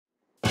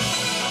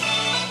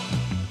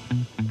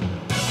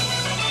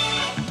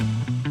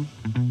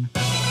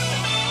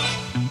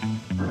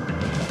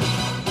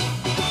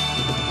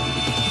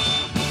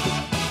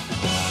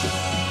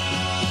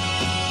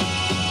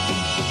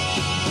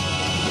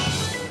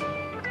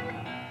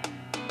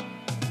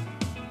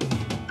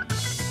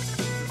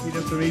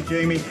Repeat after me,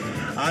 Jamie.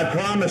 I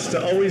promise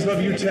to always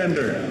love you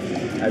tender.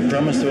 I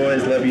promise to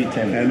always love you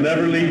tender. And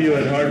never leave you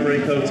at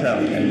Heartbreak Hotel.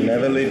 And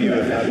never leave you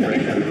at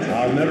Heartbreak Hotel.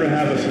 I'll never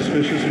have a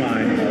suspicious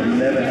mind. I'll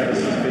never have a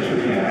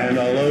suspicious mind. And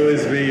I'll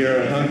always be your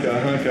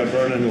hunka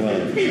burning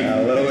love.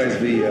 I'll always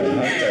be your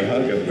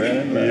hunka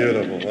burning love.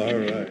 Beautiful, all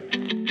right.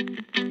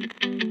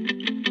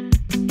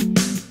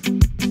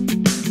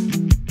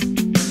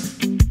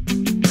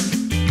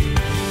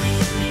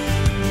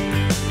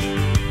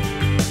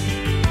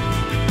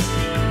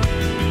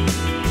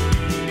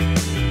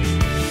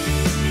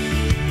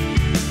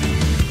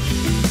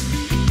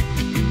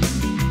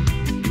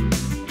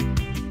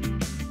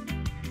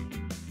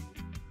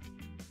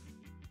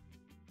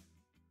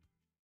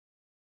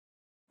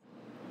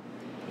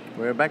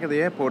 We're back at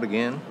the airport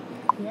again.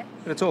 Yep.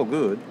 It's all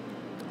good.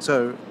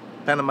 So,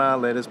 Panama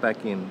let us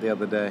back in the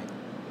other day.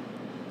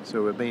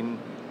 So we've been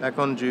back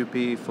on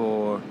Jupiter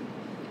for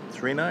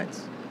 3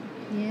 nights.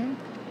 Yeah.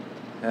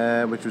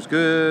 Which was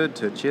good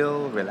to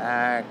chill,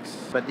 relax.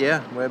 But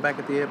yeah, we're back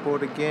at the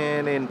airport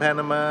again in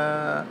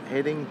Panama,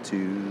 heading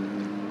to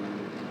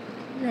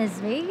Las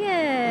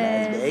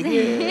Vegas. Las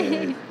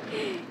Vegas.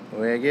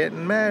 We're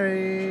getting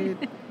married.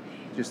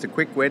 Just a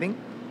quick wedding.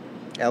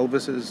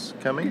 Elvis is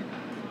coming.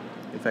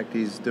 In fact,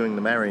 he's doing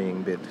the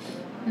marrying bit.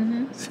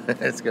 So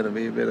it's going to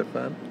be a bit of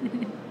fun.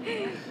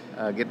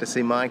 Get to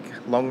see my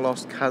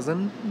long-lost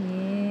cousin.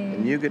 Yeah.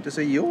 And you get to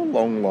see your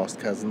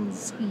long-lost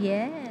cousins.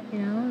 Yeah. You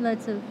know,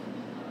 lots of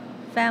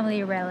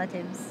family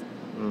relatives.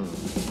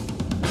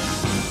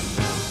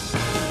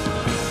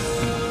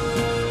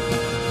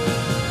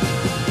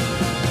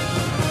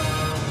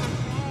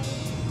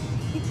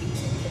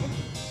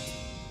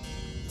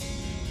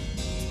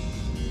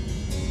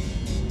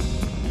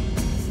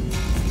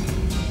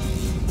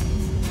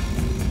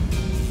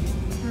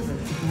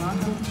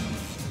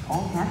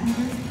 All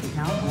passengers is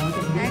now going to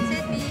That's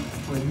it, me.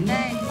 for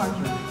immediate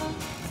departure.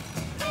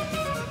 Come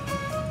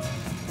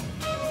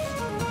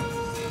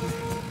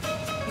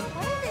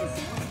on in.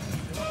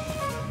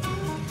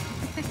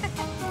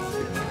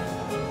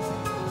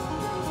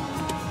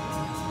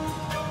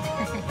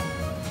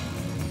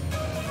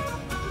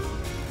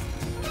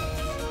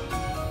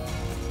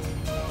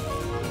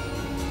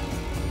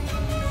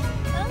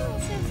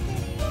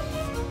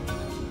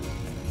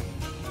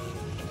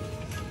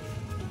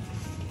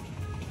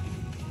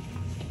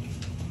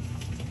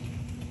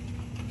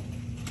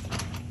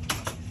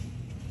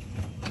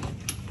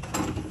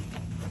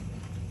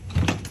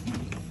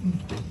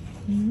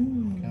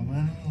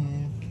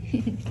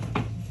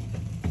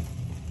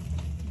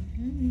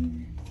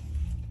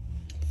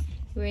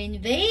 We're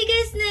in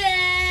Vegas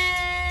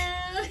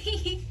now.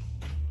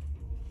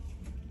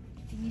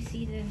 Can you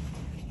see the?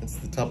 It's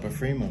the top of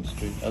Fremont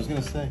Street. I was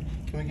going to say,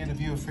 can we get a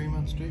view of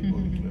Fremont Street?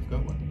 Well, we've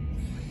got one.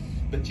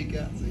 But you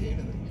can't see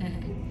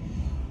anything.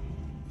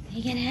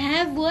 You gonna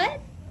have what?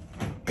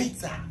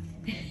 Pizza!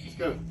 Let's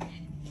go.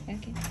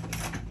 Okay.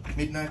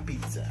 Midnight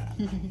pizza.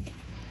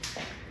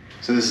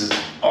 So this is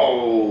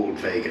old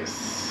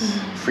Vegas,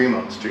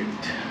 Fremont Street.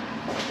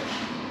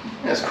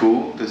 That's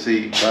cool to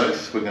see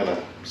both. We're gonna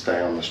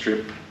stay on the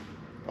strip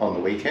on the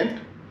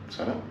weekend.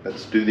 So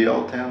let's do the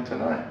old town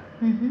tonight.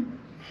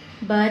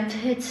 But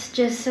it's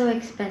just so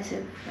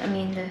expensive. I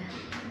mean, the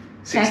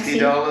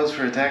 $60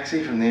 for a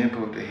taxi from the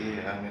airport to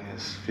here. I mean,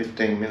 it's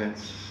 15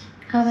 minutes.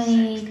 How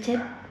many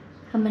tip?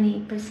 How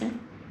many percent?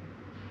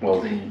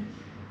 Well,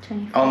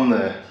 25. on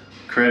the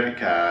credit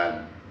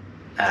card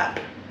app,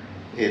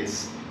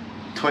 it's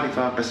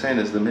 25%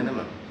 is the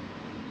minimum.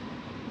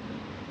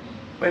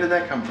 Where did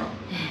that come from?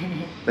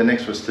 The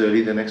next was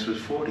 30, the next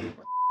was 40.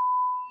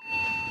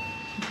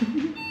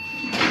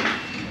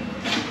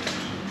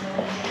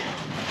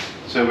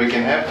 So we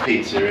can have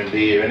pizza and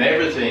beer and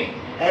everything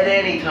at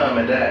any time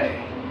of day.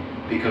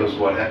 Because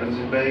what happens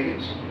in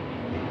Vegas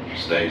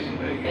stays in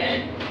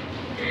Vegas.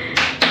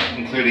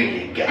 Including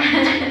your gut.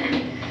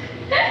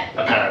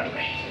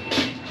 Apparently.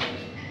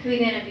 We're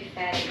gonna be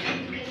fat.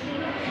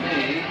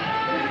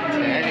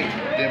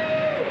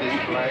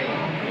 Display.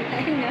 I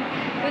know.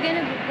 We're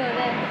gonna go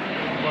there.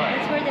 Why?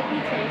 That's where the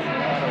pizza is. I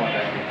don't want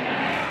that.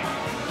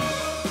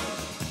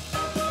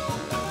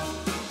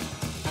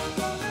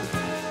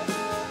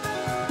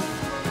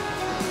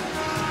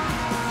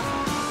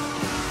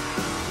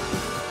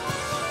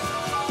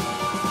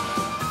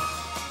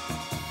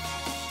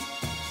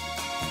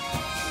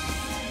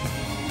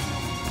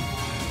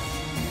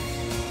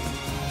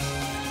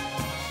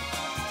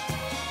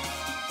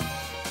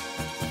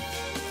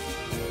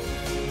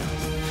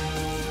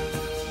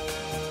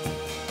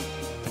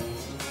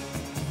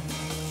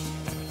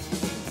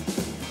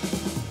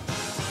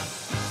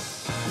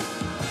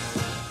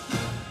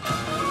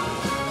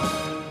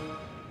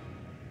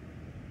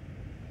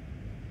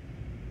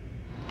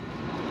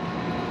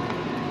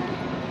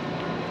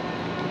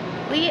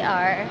 We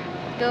are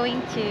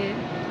going to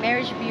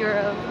Marriage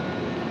Bureau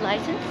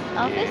license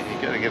office. Yeah,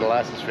 you gotta get a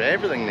license for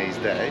everything these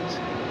days,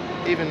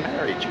 even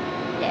marriage.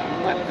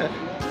 Yeah.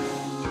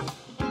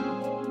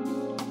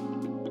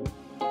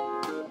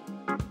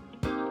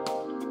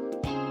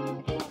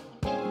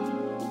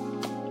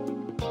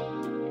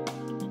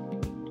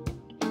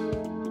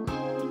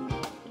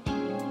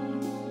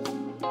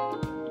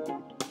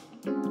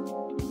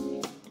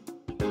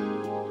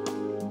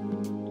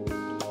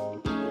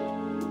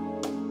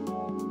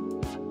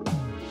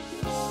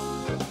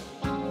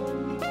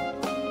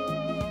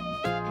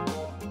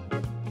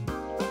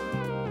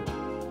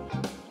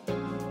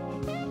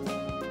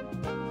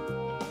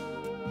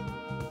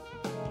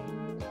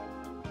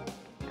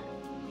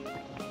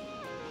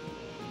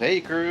 Hey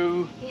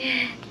crew!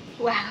 Yeah.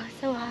 Wow,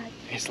 so hot.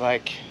 It's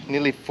like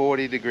nearly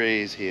 40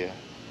 degrees here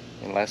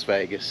in Las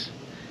Vegas.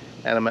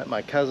 And I'm at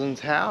my cousin's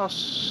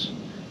house.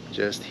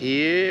 Just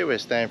here. We're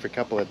staying for a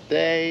couple of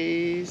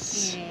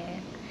days.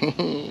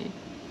 Yeah.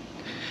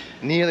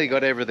 Nearly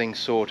got everything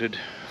sorted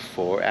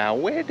for our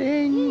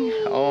wedding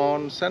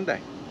on Sunday.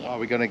 Oh,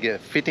 we're gonna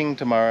get fitting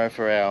tomorrow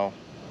for our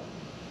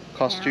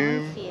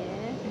costume. Gowns, yeah,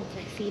 and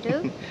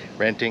tuxedo.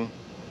 Renting,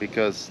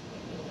 because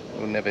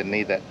we'll never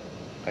need that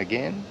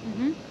again.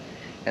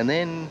 And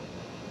then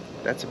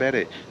that's about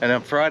it. And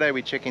on Friday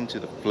we check into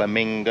the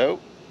Flamingo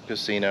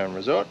Casino and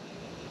Resort.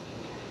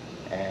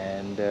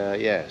 And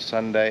yeah,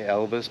 Sunday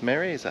Elvis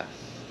marries us.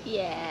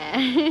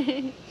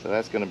 Yeah. So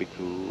that's gonna be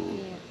cool.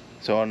 Yeah.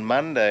 So on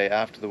Monday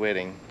after the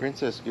wedding,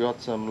 Princess got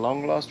some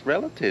long lost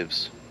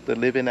relatives that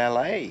live in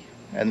LA.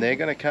 And they're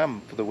gonna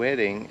come for the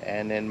wedding,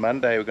 and then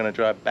Monday we're gonna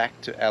drive back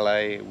to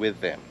LA with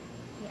them.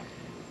 Yeah.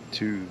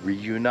 To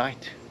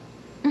reunite.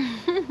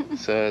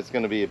 So it's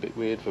gonna be a bit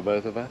weird for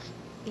both of us.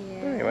 Yeah.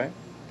 Anyway,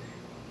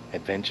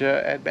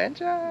 adventure,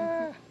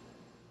 adventure.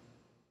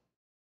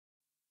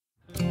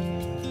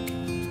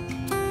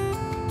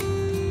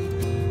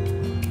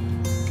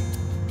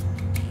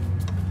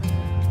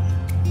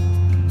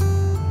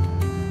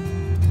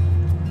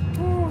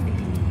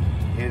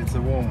 It's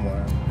a warm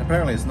one.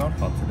 Apparently it's not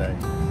hot today.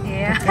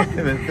 Yeah.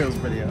 It feels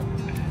pretty hot.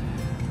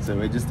 So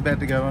we're just about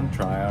to go and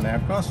try on our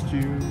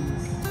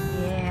costumes.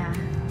 Yeah.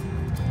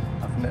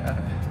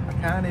 I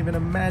can't even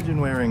imagine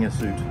wearing a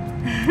suit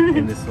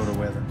in this sort of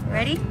weather.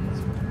 Ready?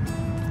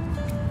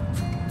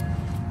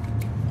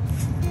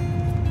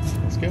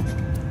 Let's go.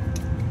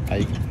 Are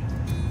you?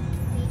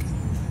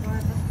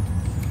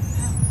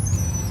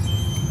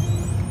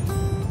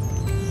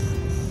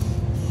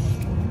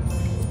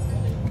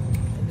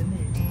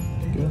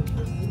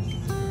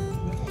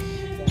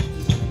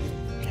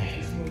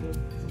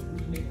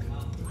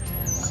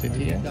 Sit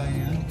here.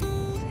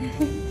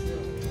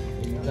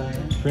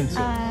 Princess.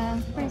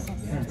 Princess. I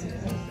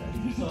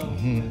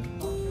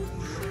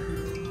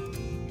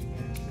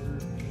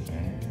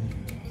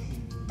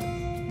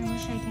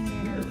wish I can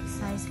get a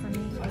size for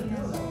me.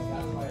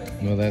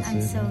 Well, that's I'm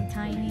it. so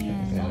tiny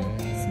and small. I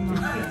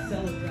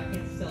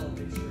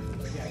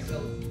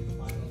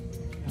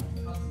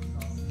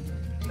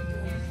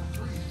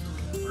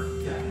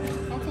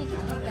think I'll take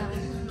that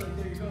one.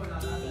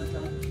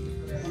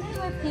 Can I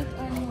wear pink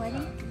on the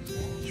wedding?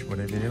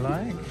 Whatever you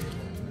like.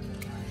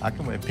 I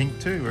can wear pink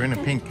too. We're in a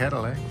pink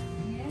Cadillac.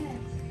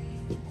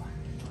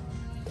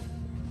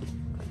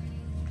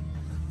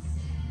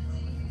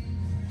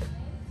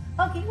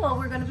 Okay, well,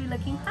 we're going to be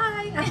looking,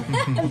 hi,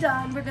 I'm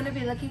Dawn. We're going to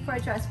be looking for a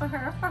dress for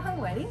her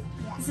wedding.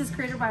 Yeah. This is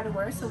Creator by the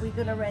Wear, so we're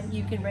going to rent,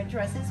 you can rent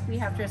dresses. We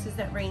have dresses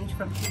that range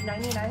from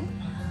 $2.99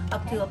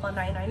 up to about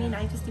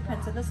 $9.99, just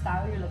depends on the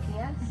style you're looking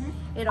at.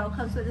 It all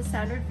comes with a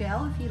standard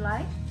veil if you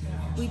like.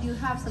 We do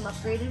have some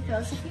upgraded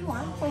veils if you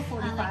want for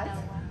 $45.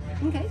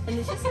 Okay, and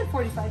it's just a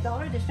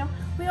 $45 additional.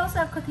 We also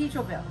have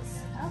cathedral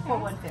veils for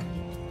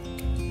 $150.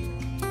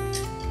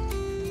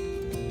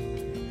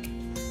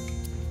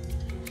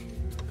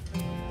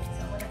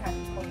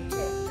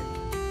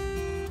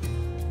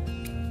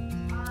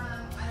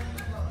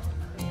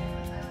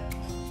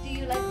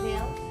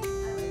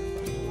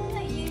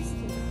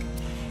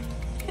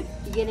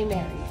 Getting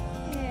married.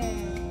 Yeah.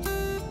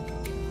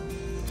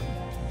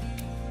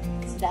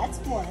 So that's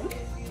one.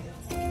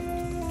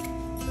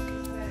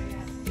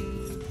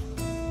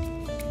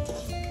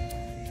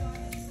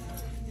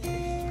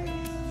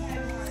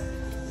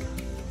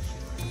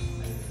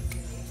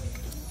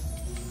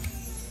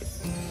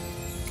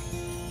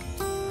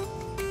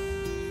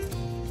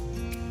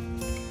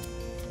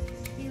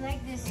 Do you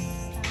like this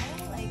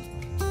style? Like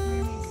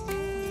mermaid style?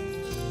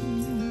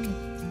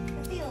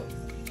 I feel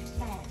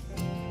bad.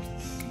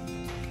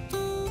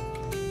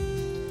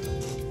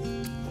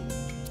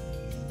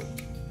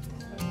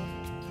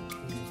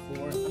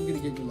 I'm gonna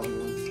get you long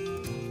ones.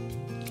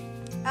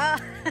 Oh,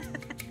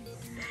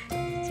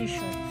 too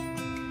short.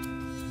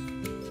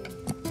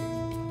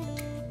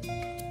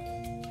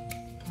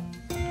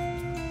 Do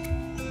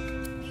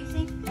you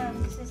think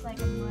this is like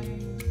a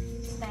modern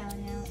style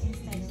now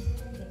instead of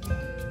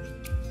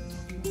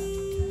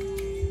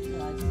You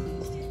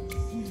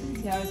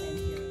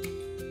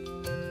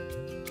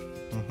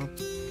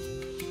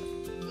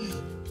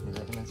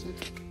reckon that's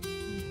it?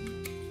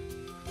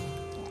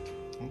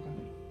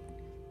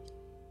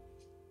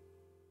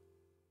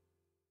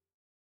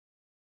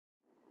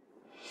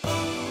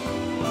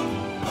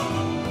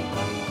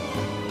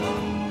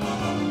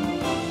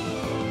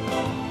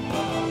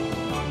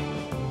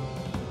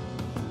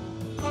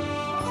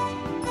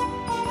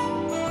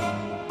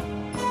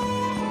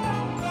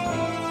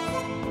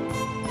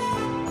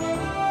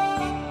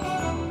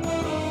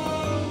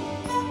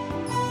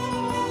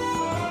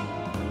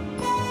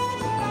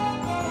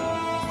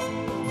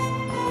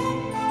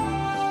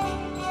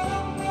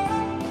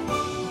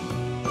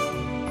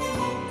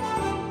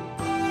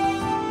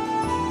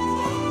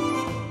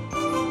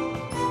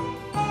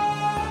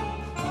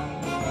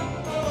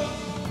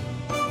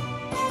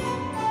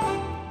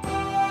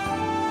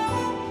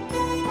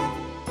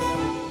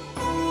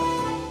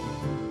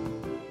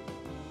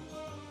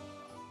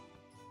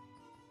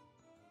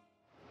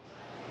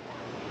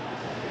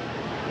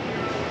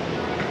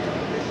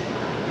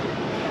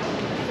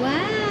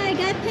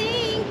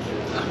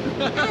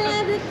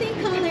 love the pink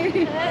color.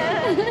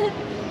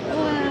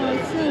 Wow,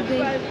 it's so big.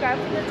 Grab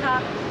from the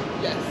top.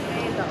 Yes.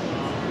 There you go.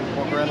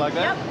 Walk around like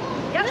that?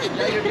 Yep.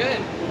 Yeah, you're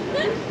good.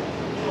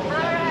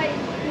 Alright.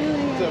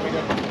 So we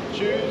got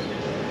shoes.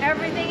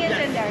 Everything is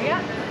in there,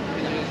 yep.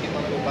 Can you just get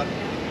my little button?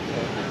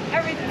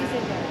 Everything is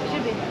in there. It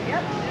should be there,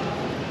 yep.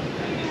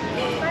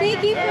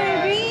 Thank you for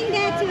bringing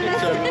that to us.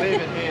 So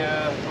leave it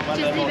here.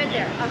 Just leave it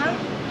there.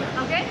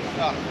 Okay?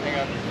 Oh, hang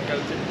on. Got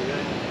a tip for you.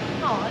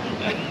 Oh,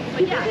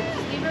 but yeah,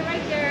 just leave it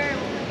right there.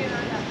 We'll pick it on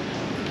up.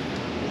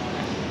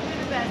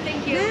 You're the best.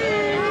 Thank you.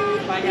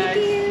 Bye, Thank guys.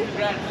 you.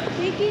 Congrats.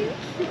 Thank you.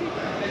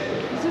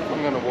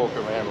 I'm going to walk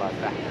around like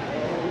that.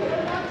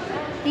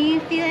 Do you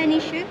feel any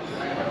shook?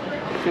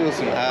 Feel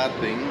some hard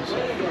things.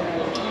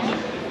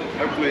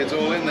 Hopefully it's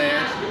all in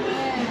there.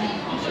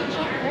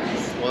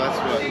 Well, that's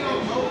what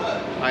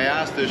I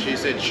asked her. She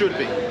said should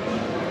be.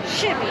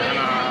 Should be.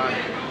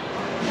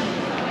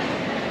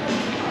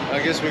 I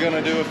guess we're going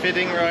to do a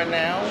fitting right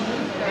now.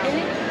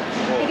 Really?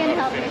 You're gonna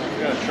help me?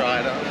 We're going to try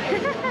it on.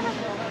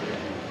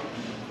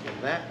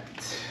 That.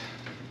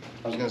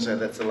 I was going to say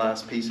that's the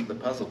last piece of the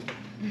puzzle,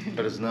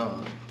 but it's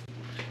not.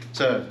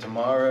 So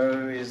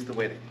tomorrow is the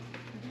wedding.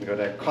 We've got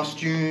our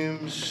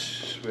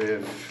costumes.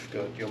 We've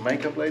got your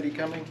makeup lady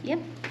coming. Yep.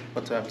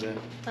 What time's it?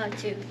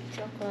 2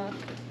 o'clock.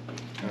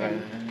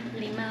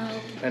 Limo.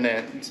 And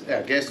then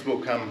our guests will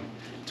come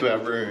to our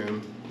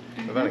room.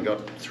 We've only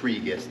got 3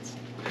 guests.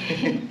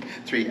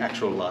 3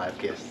 actual live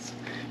guests.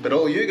 But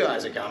all you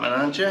guys are coming,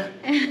 aren't you?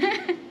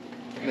 And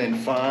then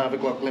 5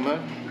 o'clock limo.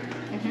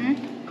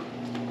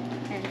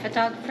 And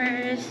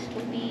photographers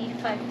will be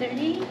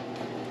 5:30.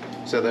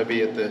 So they'll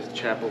be at the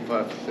chapel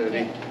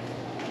 5:30.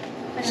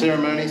 Yeah.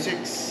 Ceremony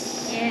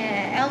 6.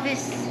 Yeah,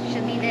 Elvis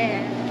should be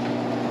there.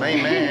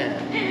 Main man.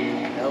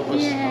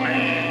 Elvis Yeah.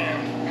 man.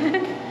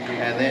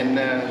 And then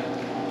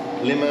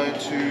limo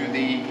to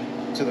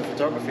the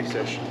photography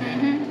session.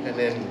 And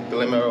then the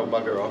limo will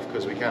bugger off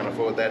because we can't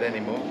afford that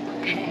anymore.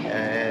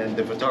 And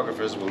the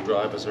photographers will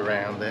drive us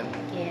around then.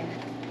 Yeah.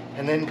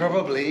 And then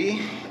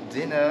probably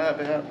dinner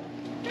about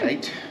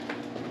 8.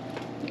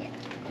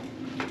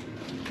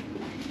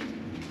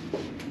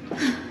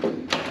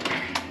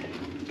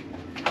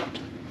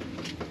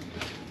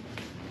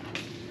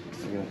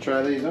 We're gonna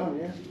try these on,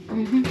 yeah?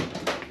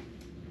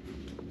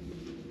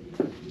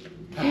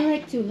 They're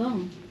like too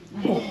long. I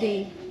hope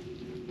they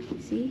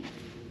see.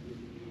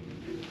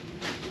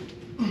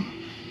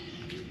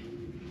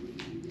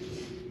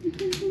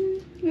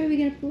 Where are we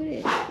gonna put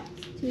it?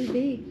 It's too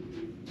big.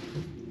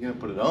 You're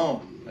gonna put it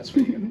on. That's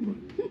where you're gonna put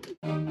it.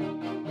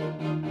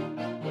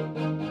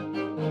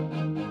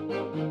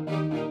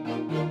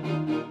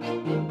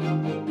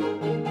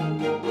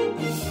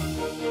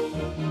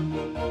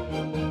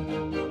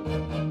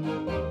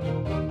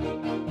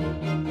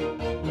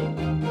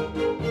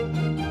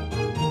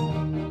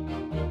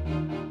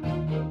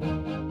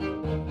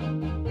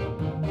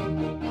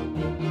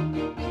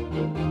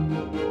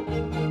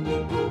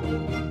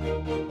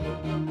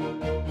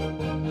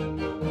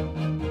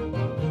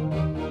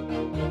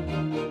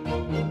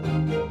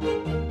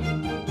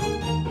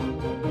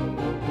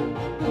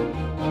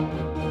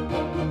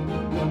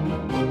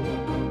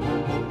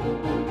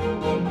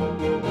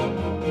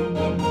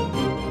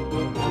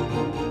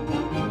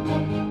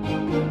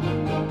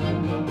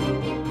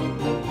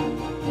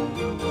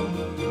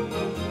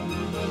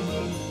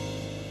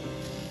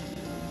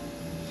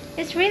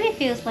 This really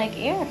feels like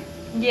air.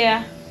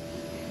 Yeah.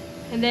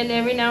 And then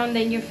every now and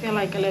then you feel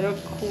like a little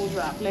cool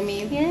drop. Let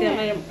me feel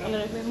it a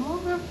little bit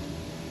more.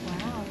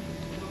 Wow.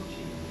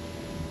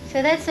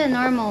 So that's a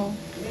normal.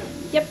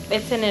 Yep,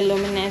 it's an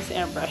Illuminous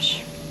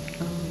airbrush.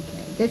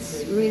 Okay.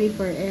 That's really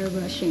for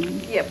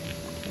airbrushing. Yep.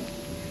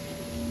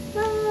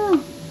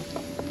 Oh.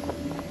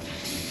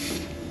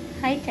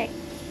 High tech.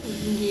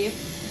 Yep.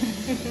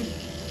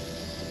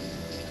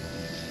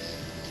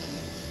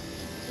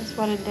 That's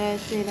what it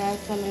does. It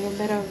adds a little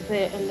bit of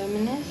the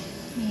Illuminous.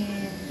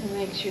 Yeah. It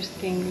makes your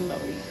skin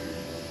glowy.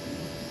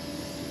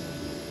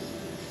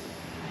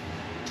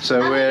 So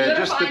we're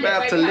just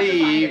about to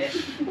leave.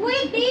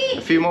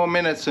 A few more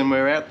minutes and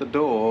we're out the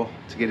door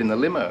to get in the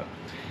limo.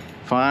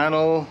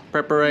 Final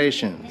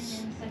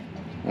preparations.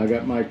 I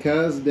got my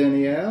cousin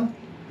Danielle.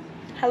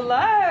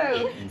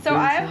 Hello. So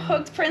I've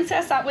hooked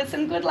Princess up with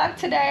some good luck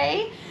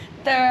today.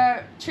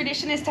 The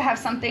tradition is to have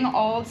something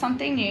old,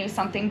 something new,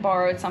 something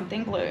borrowed,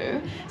 something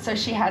blue. So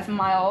she has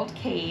my old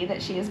key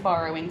that she is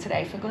borrowing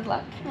today for good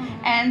luck.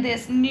 And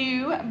this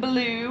new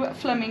blue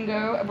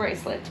flamingo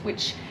bracelet,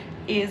 which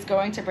is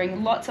going to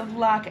bring lots of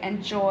luck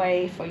and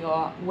joy for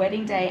your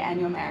wedding day and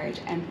your marriage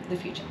and the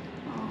future.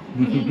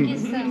 Thank you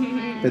so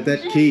much. But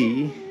that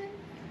key,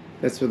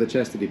 that's for the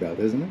chastity belt,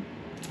 isn't it?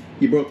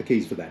 You brought the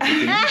keys for that,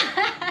 didn't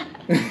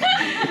you?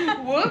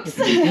 Whoops.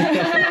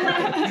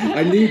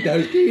 I need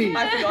those keys.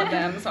 I forgot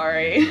them,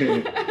 sorry.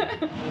 You're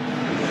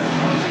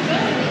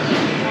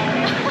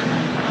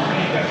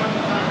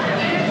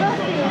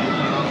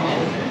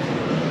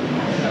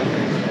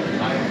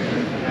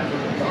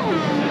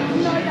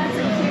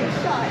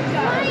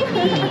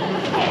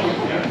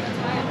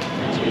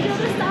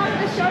the star of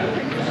the show,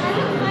 Princess.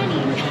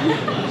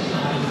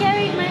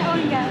 Carried my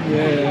own gun.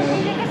 Yeah.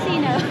 In the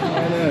casino. I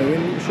know, we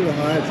should have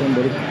hired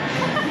somebody.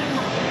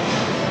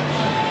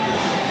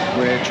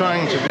 We're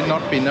trying to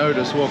not be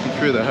noticed walking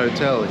through the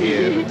hotel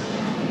here.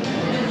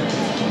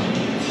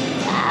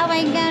 Oh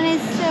my god,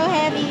 it's so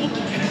heavy.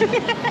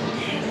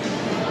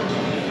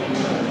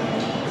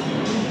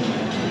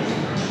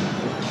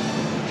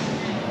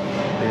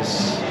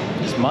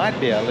 This might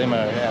be a limo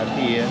out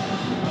here.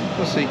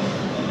 We'll see.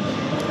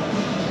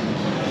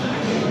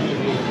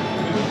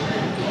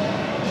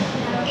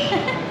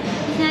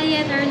 It's not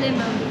yet our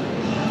limo.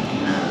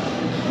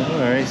 No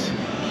worries.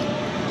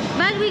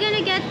 But we're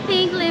gonna get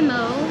pink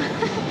limo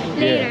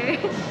later.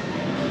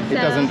 It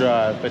doesn't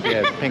drive, but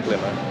yeah, pink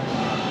limo.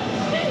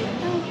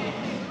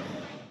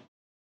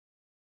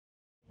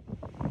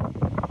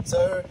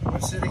 So we're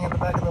sitting in the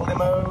back of the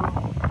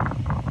limo.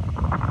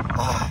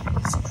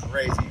 It's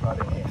crazy hot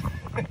in here.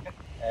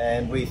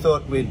 And we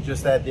thought we'd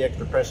just add the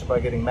extra pressure by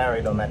getting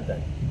married on that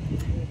day.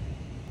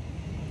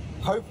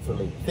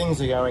 Hopefully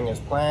things are going as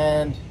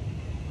planned.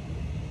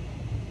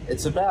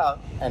 It's about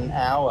an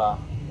hour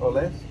or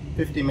less,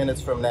 50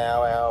 minutes from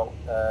now,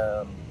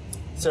 our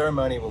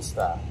ceremony will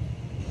start.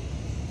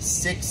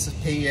 6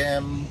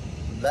 p.m.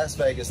 Las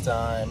Vegas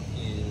time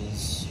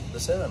is the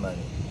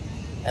ceremony,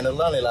 and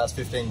it'll only last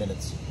 15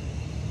 minutes.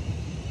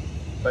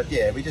 But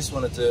yeah, we just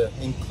wanted to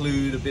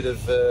include a bit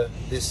of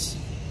this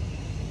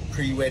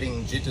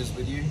pre-wedding jitters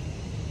with you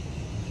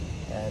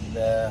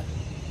and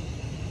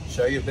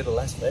show you a bit of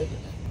Las Vegas.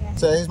 Yeah.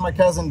 So here's my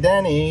cousin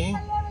Danny.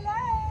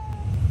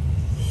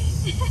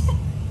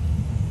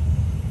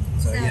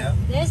 So yeah,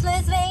 there's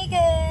Las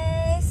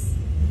Vegas.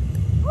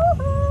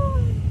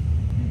 Woohoo!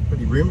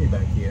 Pretty roomy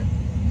back here.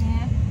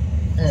 Yeah.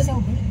 And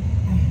So big.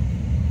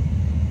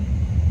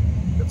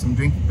 got some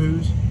drinky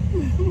poos.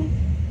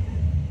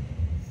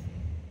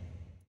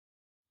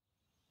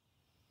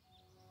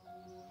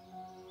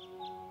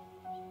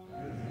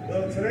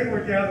 Well, today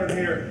we're gathered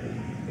here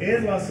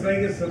in Las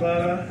Vegas,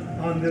 Nevada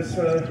on this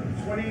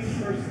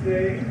 21st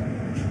day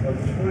of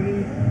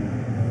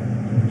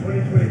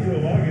 2022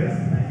 of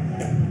August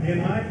in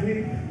my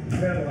pink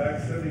Cadillac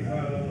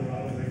 75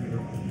 Eldorado.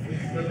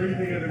 We're bringing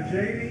together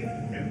Jamie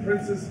and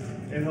Princess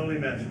in holy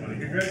matrimony.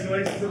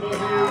 Congratulations to both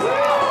of you.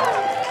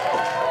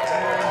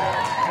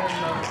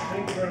 And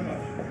thank you very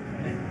much.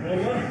 Well,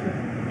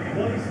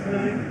 love is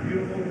kind,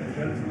 beautiful, and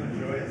gentle and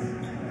joyous,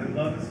 and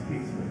love is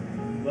peaceful.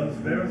 Love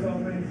bears all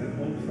things and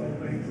hopes all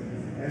things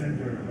and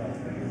endures all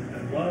things.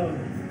 And love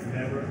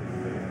never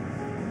fails.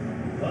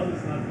 Love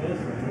is not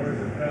boastful, nor is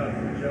it proud,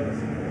 nor jealous.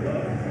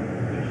 Love is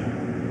unconditional.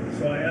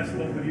 So I ask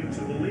both of you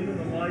to believe in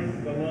the life,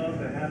 the love,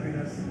 the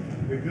happiness,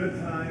 the good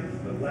times,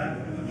 the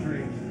laughter, the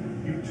dreams.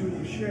 You two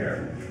will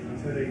share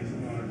today,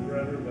 tomorrow, and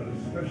forever, but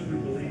especially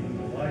believe in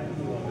the life and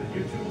the love that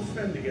you two will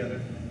spend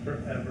together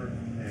forever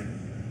and ever.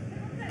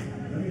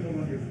 Let me hold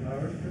on to your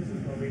flowers,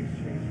 Princess, while we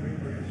exchange rings.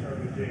 We're going to start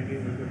with Jamie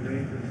with the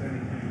ring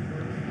presenting to you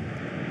first.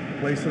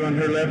 Place it on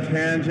her left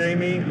hand,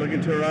 Jamie. Look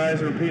into her eyes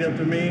and repeat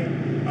after me.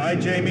 I,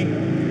 Jamie.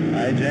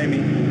 I,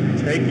 Jamie,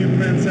 Take you,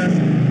 Princess.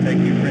 take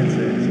you,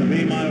 Princess, To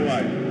be my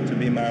wife. to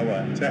be my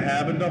wife, To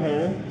have and to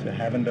hold. to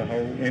have and to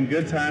hold, In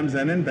good times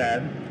and in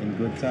bad. in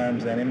good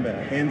times and in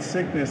bad, In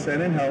sickness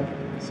and in health.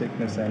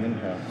 sickness and in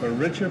health, For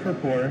richer, for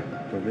poorer.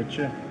 for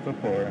richer, for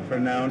poorer, For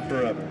now and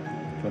forever.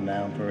 for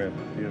now and forever.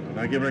 Beautiful.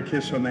 Now give her a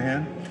kiss on the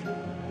hand.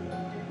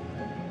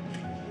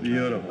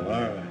 Beautiful.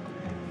 All right.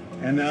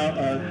 And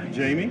now,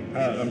 Jamie,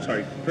 I'm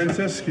sorry,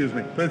 Princess, excuse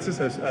me. Princess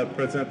has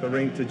present the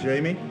ring to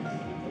Jamie.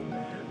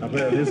 Now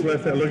put his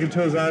left hand, look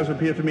into his eyes,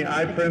 repeat after me.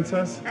 I,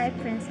 Princess, I,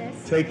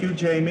 Princess. take you,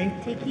 Jamie,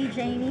 Take you,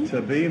 Jamie,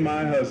 to be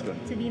my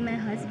husband. to be my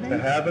husband. To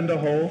have and to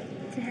hold,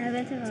 To have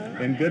and to hold.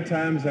 in good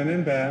times and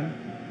in bad.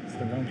 It's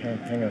the wrong hand,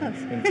 hang on.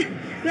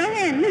 Go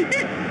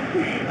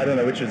ahead. I don't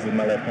know which is in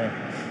my left hand.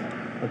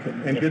 Okay.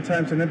 In good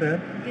times and in bad.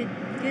 Good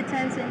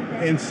times and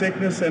bad. In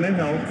sickness and in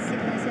health.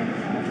 Sickness and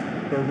health.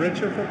 For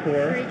richer, for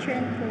poor. Rich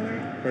and poor.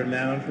 For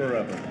now and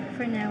forever.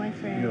 For now and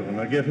forever. Beautiful.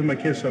 Now give him a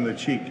kiss on the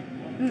cheek.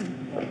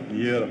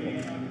 Beautiful.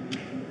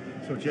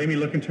 So Jamie,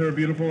 look into her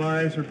beautiful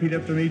eyes. Repeat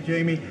after me,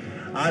 Jamie.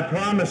 I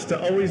promise to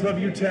always love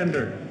you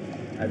tender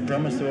I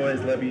promise to always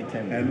love you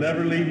tender, and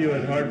never leave you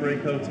at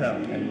Heartbreak Hotel.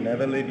 and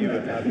never leave you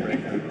at heartbreak.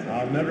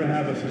 I'll never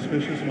have a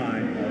suspicious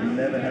mind, I'll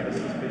never have a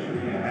suspicious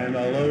mind. and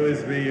I'll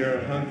always be your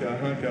hunk of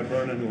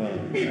burning love.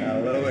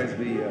 I'll always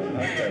be a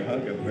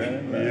hunk of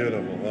bread.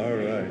 Beautiful. All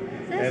right.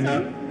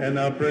 that And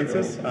now,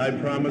 Princess, I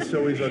promise to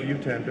always love you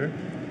tender.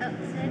 Oh,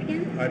 say it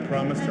again. I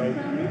promise I to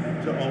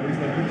promise. always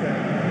love you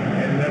tender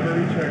and never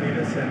return you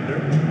to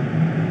sender.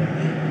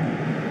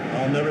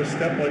 I'll never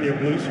step on your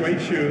blue suede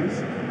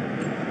shoes.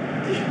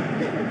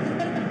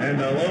 And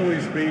I'll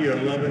always be your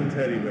loving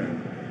teddy bear.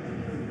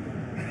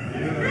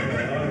 Beautiful. All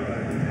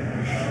right.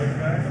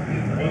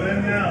 Well,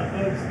 then now,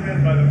 folks,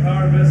 stand by the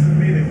power vested in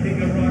me, the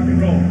king of rock and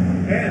roll,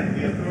 and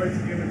the authority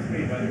given to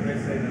me by the great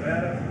state of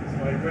Nevada. It's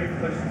my great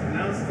pleasure to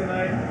announce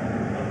tonight,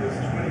 on this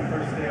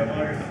 21st day of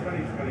August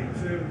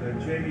 2022, that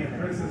Jamie and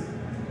Princess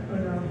are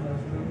now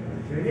husband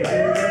and Jamie.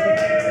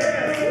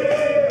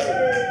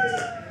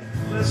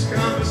 Let's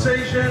conversate.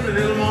 conversation, a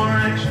little more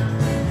action.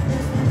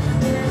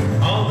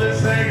 All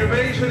this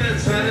aggravation and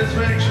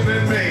satisfaction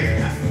in me.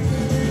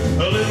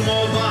 A little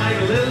more bite,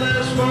 a little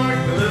less spark,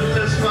 a little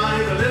less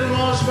fight, a little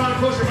more spark.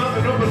 Close your mouth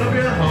and open up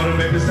your heart and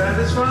maybe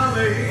satisfy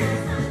me.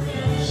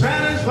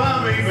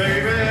 Satisfy me,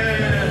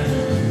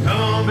 baby. Come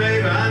on,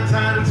 baby, I'm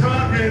tired of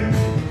talking.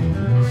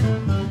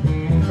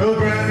 Go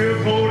grab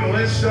your coat and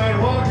let's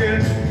start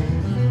walking.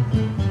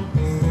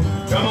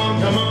 Come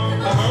on, come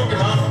on, come on,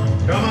 come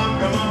on, come on,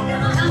 come on,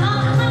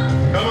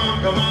 come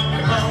on, come on,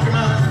 come on, come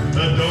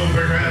on. Don't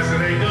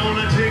procrastinate, don't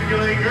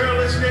articulate, girl,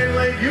 it's getting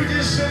late. You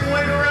just sit and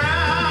wait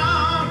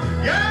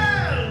around.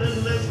 Yeah, a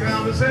little less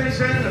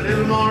conversation, a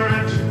little more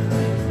action.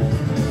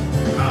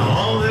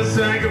 All this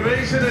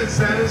aggravation and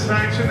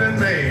satisfaction in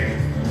me.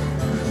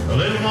 A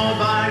little more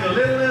bite, a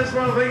little less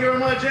fun. Thank you very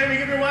much. Amy,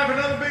 give your wife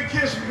another big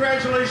kiss.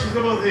 Congratulations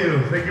to both of you.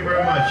 Thank you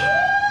very much.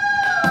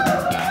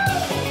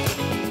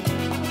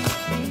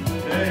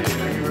 Hey,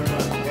 thank you very much.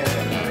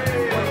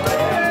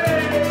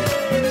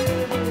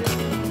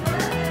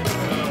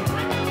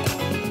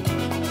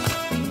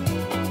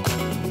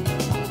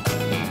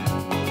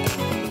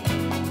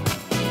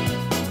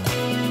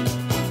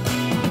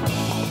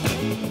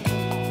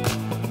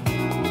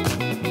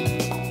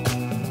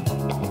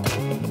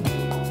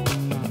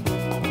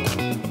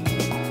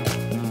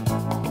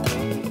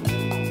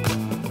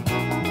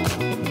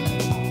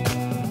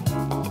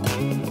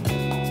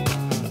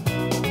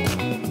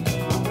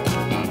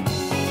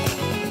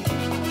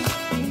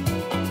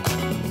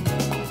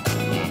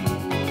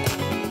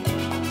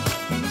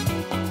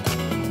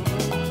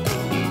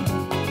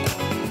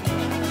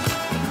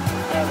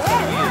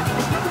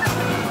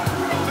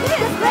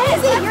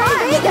 You're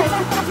in Vegas.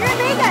 You're in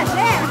Vegas.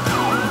 There.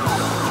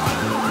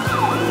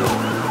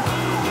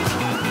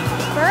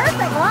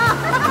 Perfect. Wow.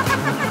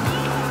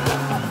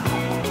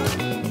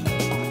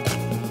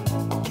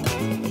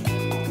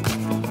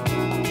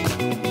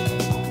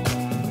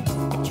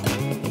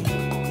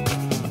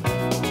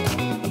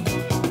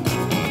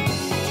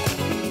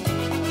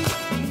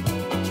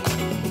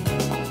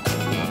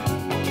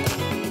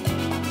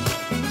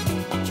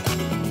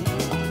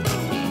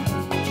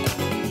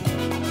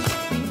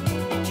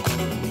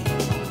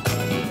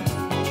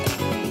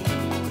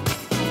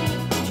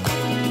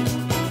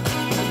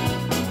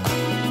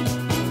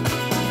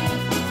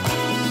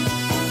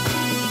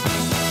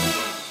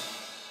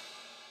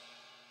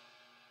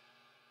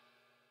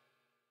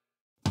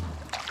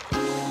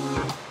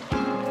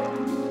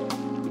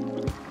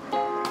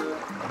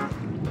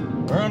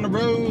 We're on the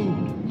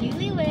road.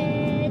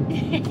 Newlywed.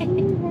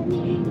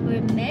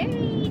 We're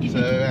married. So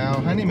our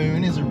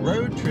honeymoon is a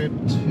road trip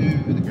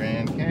to the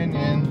Grand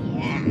Canyon.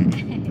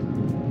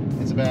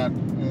 Yeah. It's about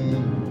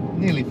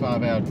nearly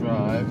 5-hour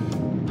drive.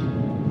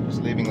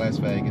 Just leaving Las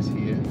Vegas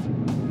here.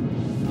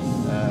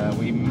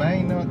 We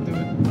may not do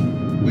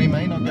it. We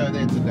may not go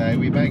there today.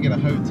 We may get a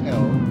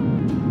hotel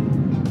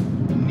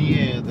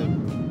near the